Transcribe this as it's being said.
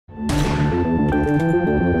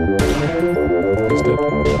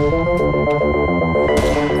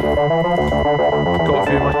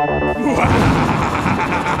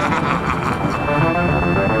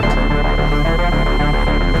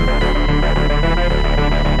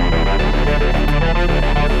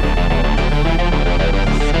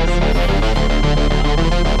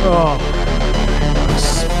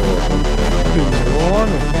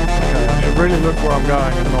where I'm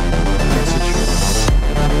going and not message.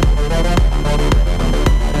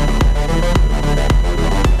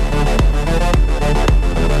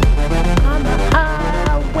 On the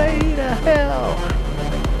highway to hell.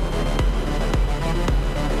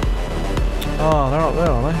 Oh, they're up there,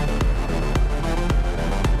 are they?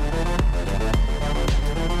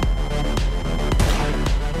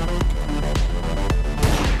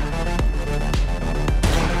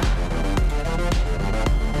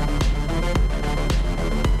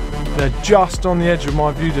 They're just on the edge of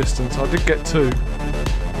my view distance. I did get two.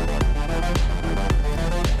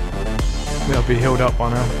 They'll be healed up by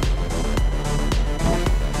now.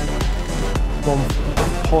 One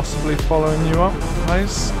possibly following you up,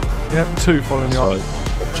 Haze. Yep, two following you up.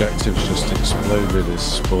 Objectives just exploded as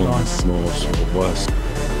spawn nice. More sort of worse.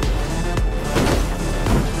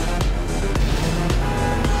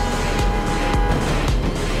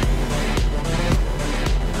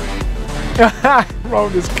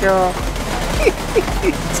 Rolled his car.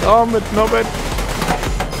 It's armoured, knobhead.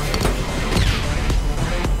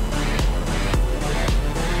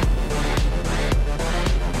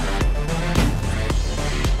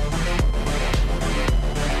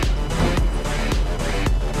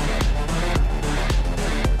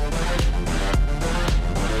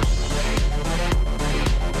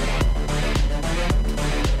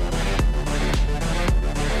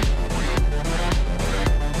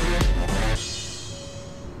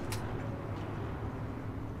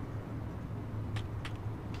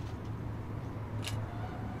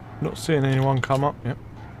 Not seeing anyone come up yet.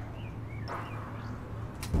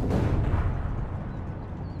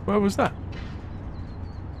 Where was that?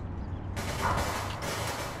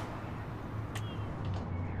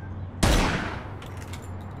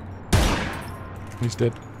 He's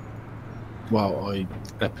dead. Wow, I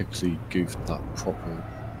epically goofed that proper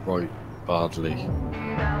right badly.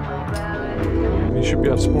 You should be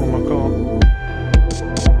able to spawn my car.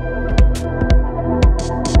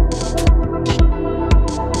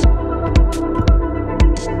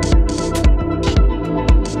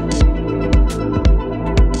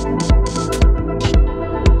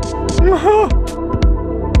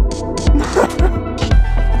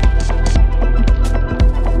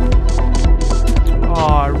 Oh,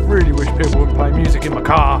 I really wish people would play music in my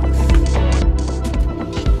car.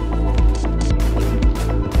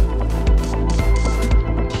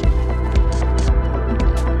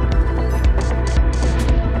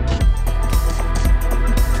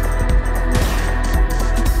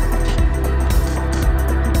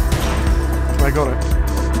 I got it.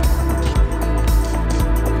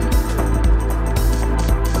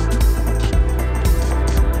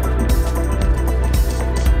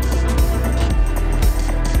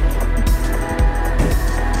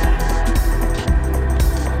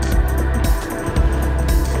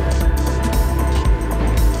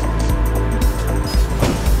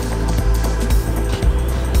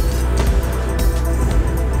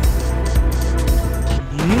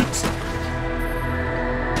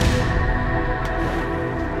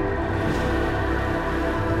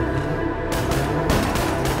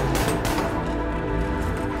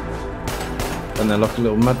 And they're like a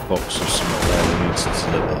little med box or something there that needs to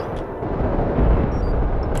deliver.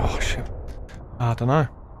 Oh shit. I don't know.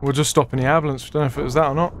 We'll just stop in the ambulance. We don't know if it was that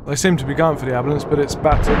or not. They seem to be going for the ambulance, but it's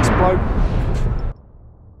about to explode.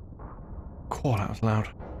 God, that was loud.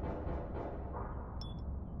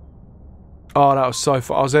 Oh, that was so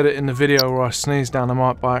fun. I was editing the video where I sneezed down the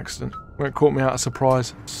mic by accident. Where it caught me out of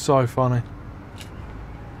surprise. So funny.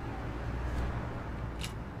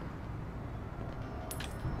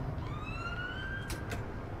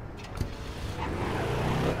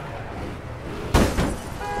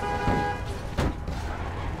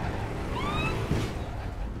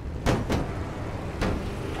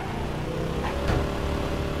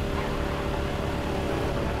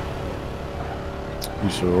 You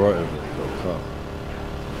should have right over there, you got a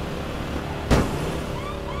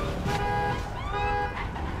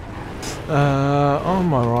car. On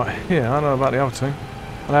my right here. I don't know about the other two.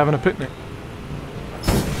 They're having a picnic.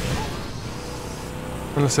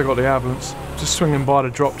 Unless they got the ambulance. Just swinging by the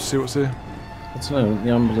drop to see what's here. I don't know, the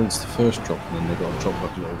ambulance, the first drop, and then they got to drop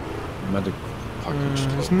like a little medical package.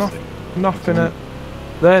 There's nothing at...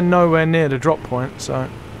 They're nowhere near the drop point, so...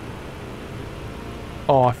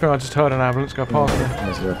 Oh, I think I just heard an ambulance go past me.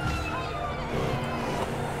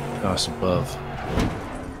 That's above.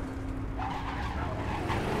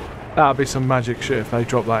 That'd be some magic shit if they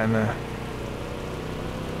drop that in there.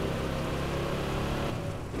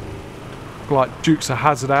 Like Dukes of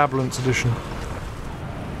Hazzard Ambulance Edition.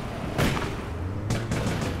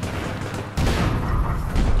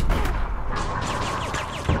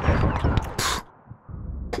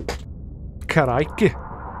 Drayke.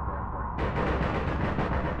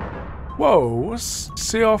 Whoa, what's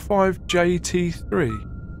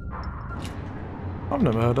CR5JT3? I've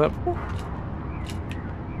never heard that before.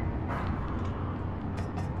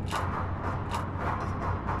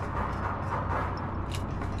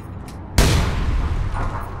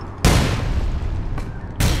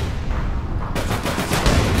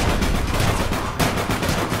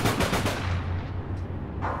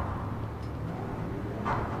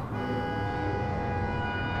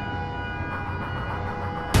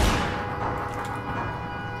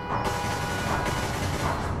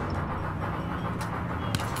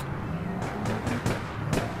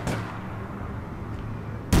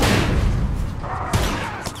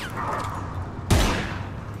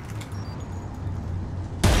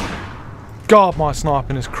 God, my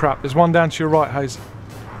sniping is crap. There's one down to your right, Haze.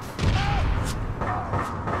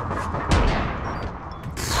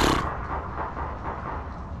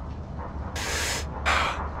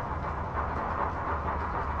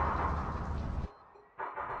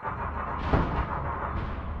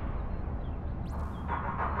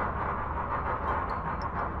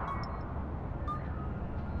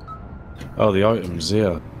 Oh, the item's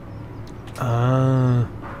here.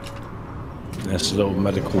 There's a little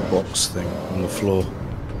medical box thing on the floor.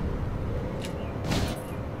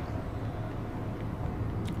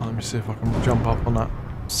 Let me see if I can jump up on that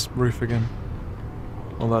roof again.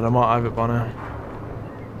 Although I might have it by now.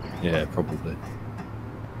 Yeah, probably.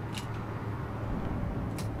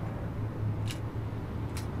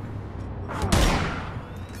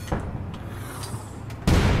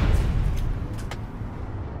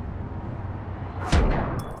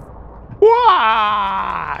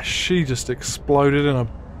 Wah! She just exploded in a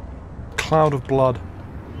cloud of blood.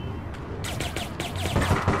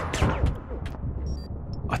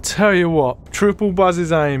 I tell you what, Triple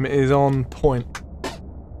Buzz's aim is on point.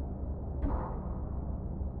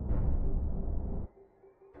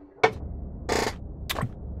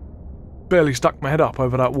 Barely stuck my head up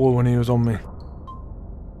over that wall when he was on me.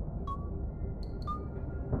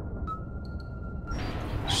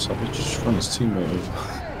 Somebody just run his teammate over.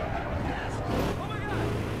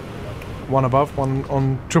 One above, one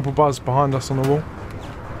on Triple Buzz behind us on the wall.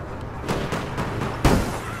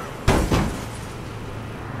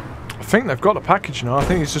 I think they've got the package now. I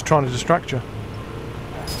think he's just trying to distract you.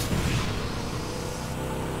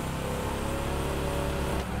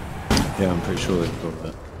 Yeah, I'm pretty sure they've got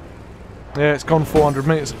that. Yeah, it's gone 400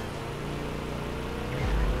 meters.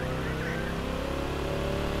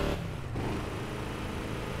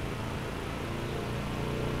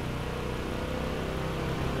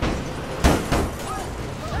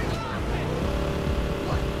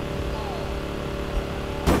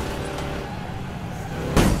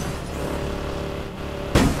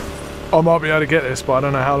 I might be able to get this, but I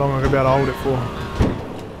don't know how long I'm going to be able to hold it for.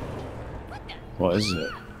 What is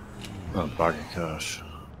it? Oh, bag of cash.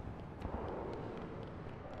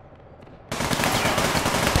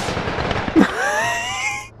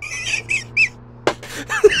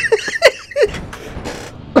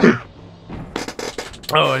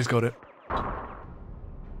 Oh, he's got it.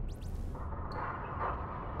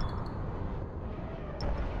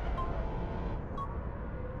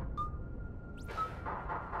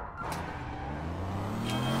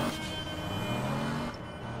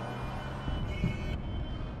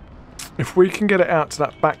 If we can get it out to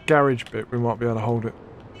that back garage bit, we might be able to hold it.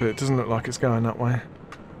 But it doesn't look like it's going that way.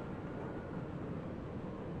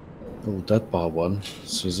 Oh, dead bar one.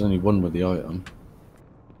 So there's only one with the item.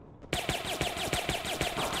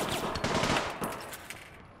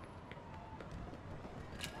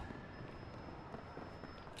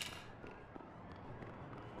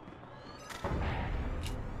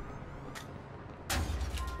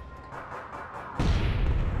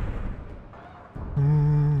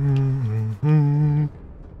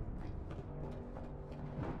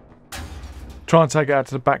 Try and take it out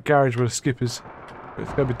to the back garage where the skip is. But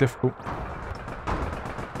it's going to be difficult.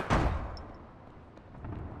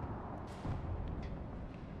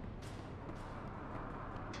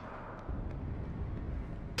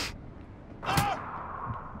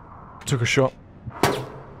 Took a shot.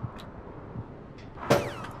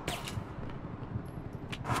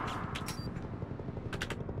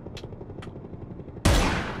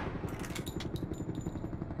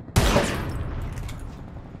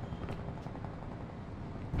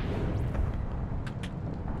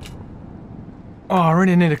 Oh, I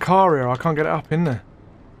really need a car here. I can't get it up in there.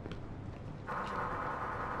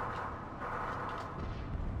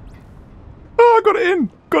 Oh, I got it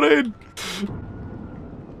in! Got it in!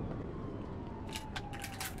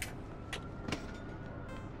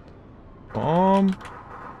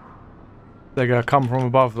 They're gonna come from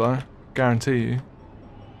above though, guarantee you.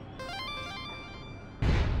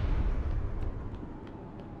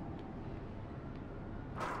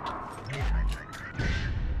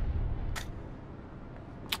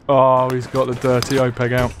 Oh, he's got the dirty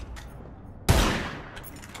OPEG out.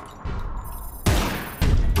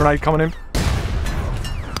 Grenade coming in.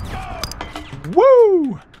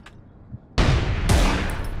 Woo!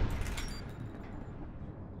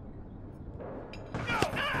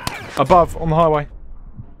 Above, on the highway.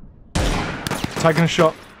 Taking a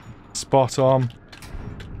shot. Spot on.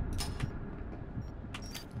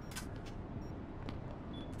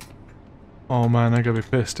 Oh man, they're gonna be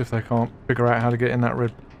pissed if they can't figure out how to get in that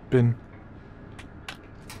red bin.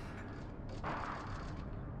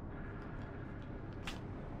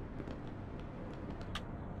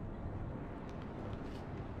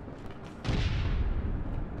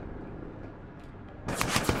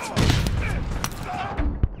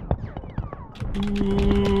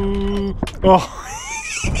 Ooh. Oh!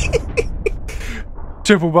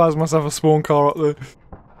 Triple Buzz must have a spawn car up there.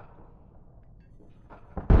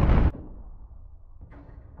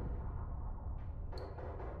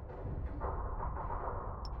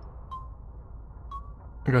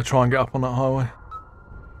 I'm gonna try and get up on that highway.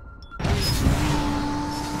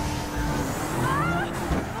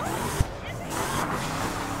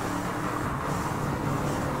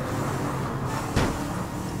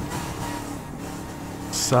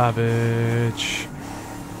 Savage.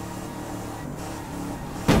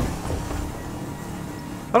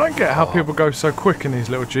 I don't get how people go so quick in these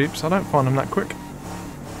little Jeeps. I don't find them that quick.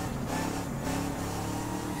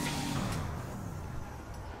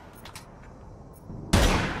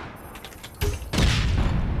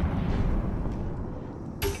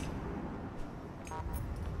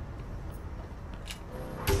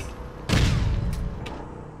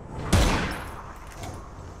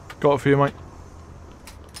 Got it for you, mate.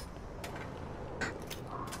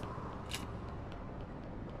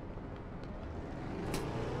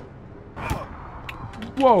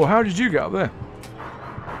 Whoa, how did you get up there?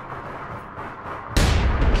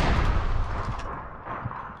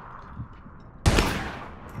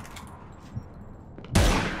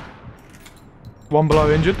 One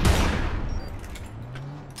below injured.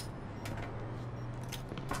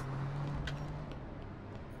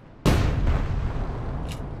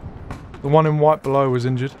 The one in white below was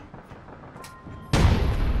injured.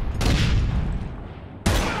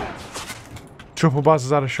 Triple Buzz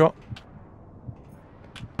has had a shot.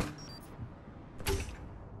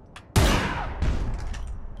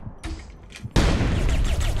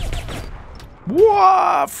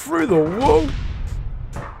 Whoa! Through the wall!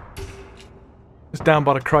 It's down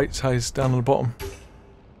by the crates, Haze, down on the bottom.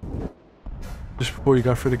 Just before you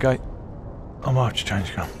go through the gate. I might have to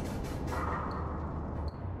change gun.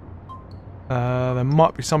 There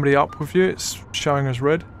might be somebody up with you. It's showing us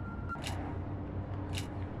red.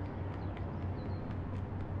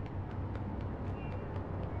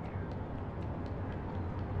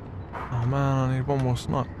 Oh man, I need one more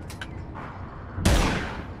snipe.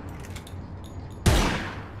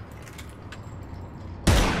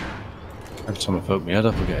 Every time I poke my head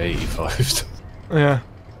up, I get 85. Yeah.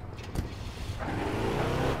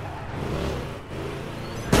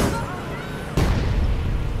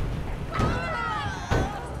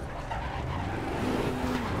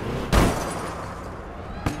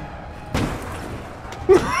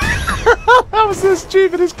 That was the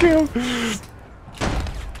stupidest kill.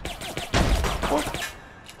 What?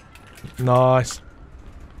 Nice.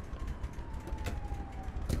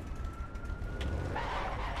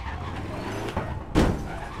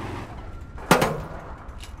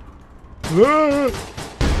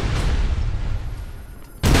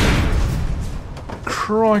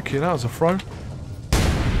 Crikey, that was a throw.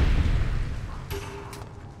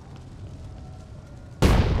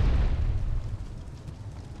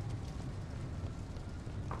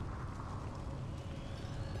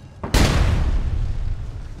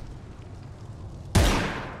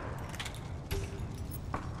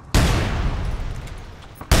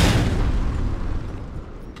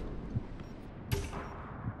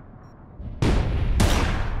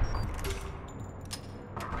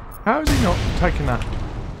 How is he not taking that?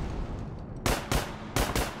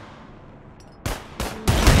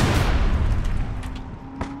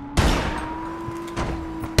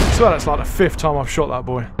 I swear that's like the 5th time I've shot that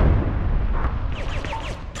boy.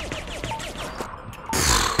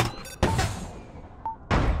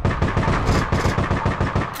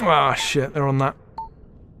 Ah, shit, they're on that.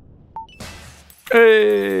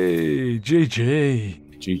 Hey,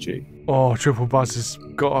 GG. GG. Oh, Triple Buzz has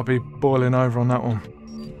got to be boiling over on that one.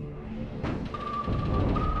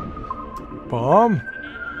 Bomb.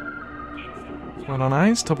 Well on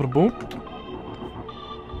Haze, top of the ball.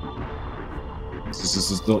 This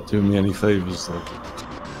is not doing me any favours though.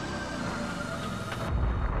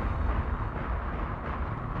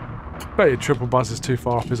 Bet your triple buzz is too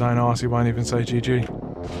far off his own arse, he won't even say GG.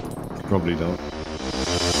 Probably don't.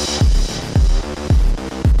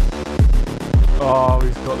 Oh,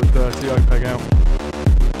 he's got the dirty OPEG out.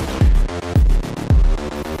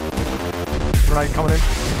 Drayke coming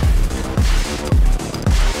in.